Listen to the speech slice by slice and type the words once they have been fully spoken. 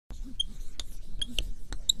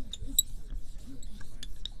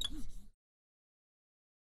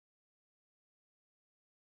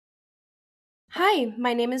Hi,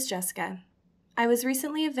 my name is Jessica. I was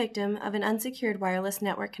recently a victim of an unsecured wireless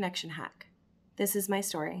network connection hack. This is my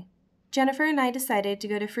story. Jennifer and I decided to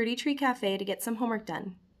go to Fruity Tree Cafe to get some homework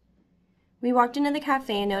done. We walked into the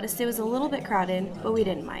cafe and noticed it was a little bit crowded, but we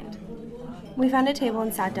didn't mind. We found a table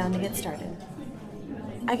and sat down to get started.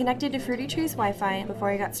 I connected to Fruity Tree's Wi-Fi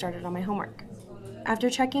before I got started on my homework. After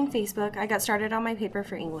checking Facebook, I got started on my paper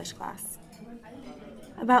for English class.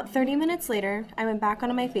 About 30 minutes later, I went back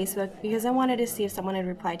onto my Facebook because I wanted to see if someone had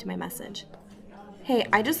replied to my message. Hey,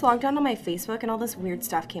 I just logged onto my Facebook and all this weird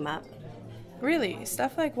stuff came up. Really?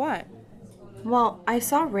 Stuff like what? Well, I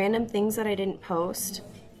saw random things that I didn't post.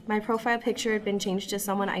 My profile picture had been changed to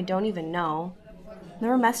someone I don't even know.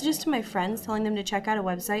 There were messages to my friends telling them to check out a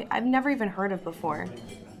website I've never even heard of before.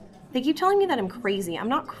 They keep telling me that I'm crazy. I'm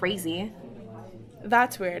not crazy.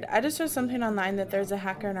 That's weird. I just saw something online that there's a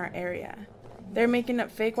hacker in our area. They're making up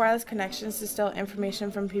fake wireless connections to steal information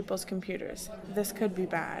from people's computers. This could be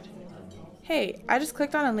bad. Hey, I just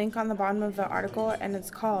clicked on a link on the bottom of the article and it's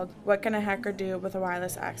called, "What Can a Hacker Do with a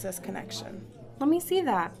Wireless Access Connection?" Let me see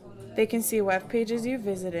that. They can see web pages you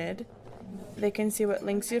visited. They can see what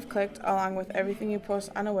links you've clicked along with everything you post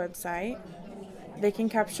on a website. They can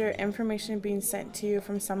capture information being sent to you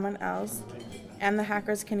from someone else. And the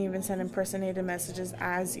hackers can even send impersonated messages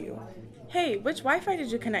as you. Hey, which Wi-Fi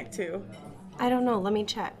did you connect to? I don't know, let me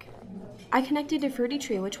check. I connected to Fruity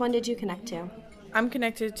Tree. Which one did you connect to? I'm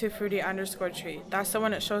connected to Fruity_tree. That's the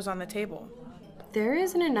one it shows on the table. There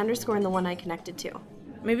isn't an underscore in the one I connected to.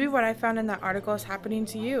 Maybe what I found in that article is happening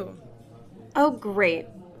to you. Oh, great.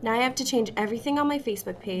 Now I have to change everything on my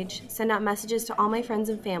Facebook page, send out messages to all my friends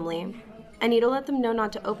and family. I need to let them know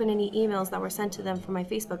not to open any emails that were sent to them from my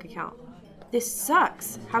Facebook account. This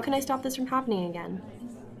sucks. How can I stop this from happening again?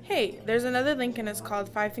 Hey, there's another link and it's called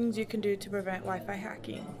 5 Things You Can Do to Prevent Wi-Fi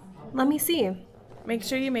Hacking. Let me see. Make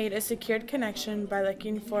sure you made a secured connection by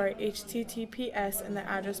looking for HTTPS in the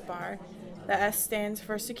address bar. The S stands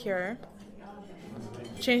for secure.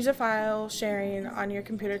 Change the file sharing on your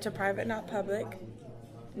computer to private, not public.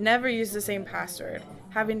 Never use the same password.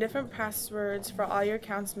 Having different passwords for all your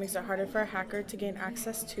accounts makes it harder for a hacker to gain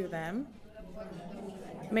access to them.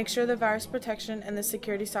 Make sure the virus protection and the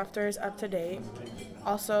security software is up to date.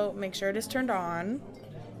 Also, make sure it is turned on.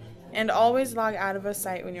 And always log out of a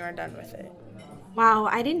site when you are done with it. Wow,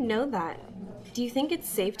 I didn't know that. Do you think it's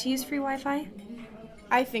safe to use free Wi-Fi?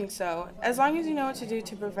 I think so, as long as you know what to do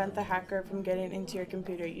to prevent the hacker from getting into your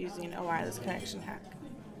computer using a wireless connection hack.